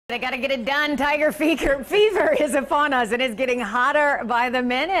They got to get it done. Tiger fever is upon us and it's getting hotter by the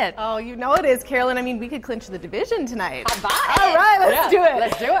minute. Oh, you know it is, Carolyn. I mean, we could clinch the division tonight. All right, let's do it.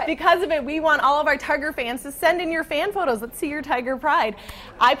 Let's do it. Because of it, we want all of our Tiger fans to send in your fan photos. Let's see your Tiger pride.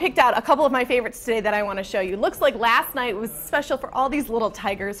 I picked out a couple of my favorites today that I want to show you. Looks like last night was special for all these little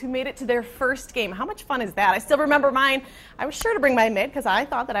Tigers who made it to their first game. How much fun is that? I still remember mine. I was sure to bring my mitt because I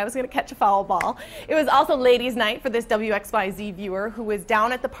thought that I was going to catch a foul ball. It was also ladies' night for this WXYZ viewer who was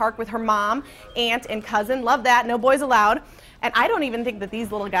down at the park with her mom, aunt, and cousin. Love that. No boys allowed. And I don't even think that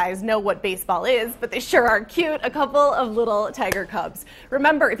these little guys know what baseball is, but they sure are cute. A couple of little Tiger cubs.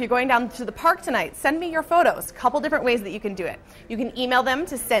 Remember, if you're going down to the park tonight, send me your photos. A couple different ways that you can do it. You can email them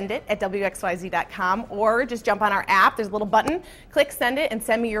to sendit@wxyz.com or just jump on our app. There's a little button. Click send it and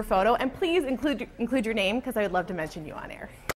send me your photo. And please include your name because I would love to mention you on air.